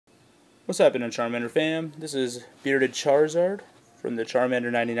What's happening, Charmander fam? This is Bearded Charizard from the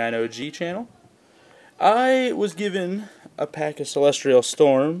Charmander 99 OG channel. I was given a pack of Celestial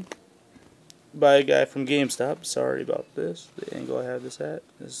Storm by a guy from GameStop. Sorry about this. The angle I have this at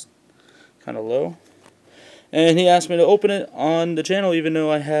is kind of low. And he asked me to open it on the channel even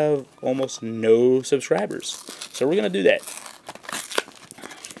though I have almost no subscribers. So we're going to do that.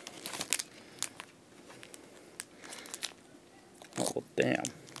 Oh, well, damn.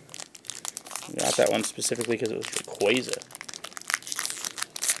 I got that one specifically because it was Rayquaza.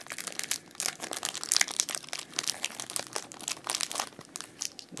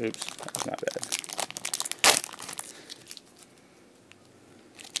 Oops, that's not bad.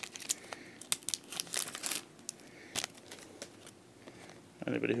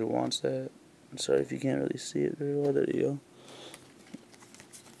 Anybody who wants that, I'm sorry if you can't really see it very well. There you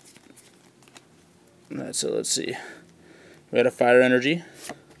go. Alright, so let's see. We got a Fire Energy,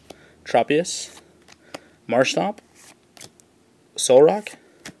 Tropius, Marshtomp, Solrock,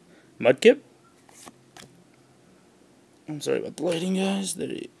 Mudkip. I'm sorry about the lighting, guys. There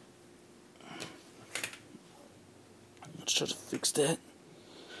you go. Let's try to fix that.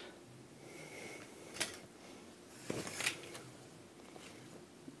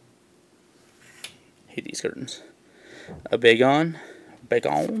 Hate these curtains. A Bacon,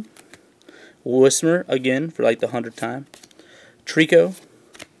 Whismur again for like the 100th time. Trico,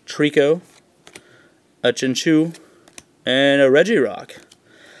 a Chinchou, and a Regirock.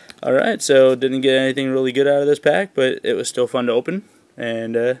 Alright, so didn't get anything really good out of this pack, but it was still fun to open.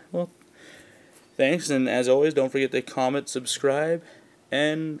 And, well, thanks. And as always, don't forget to comment, subscribe,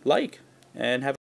 and like. And have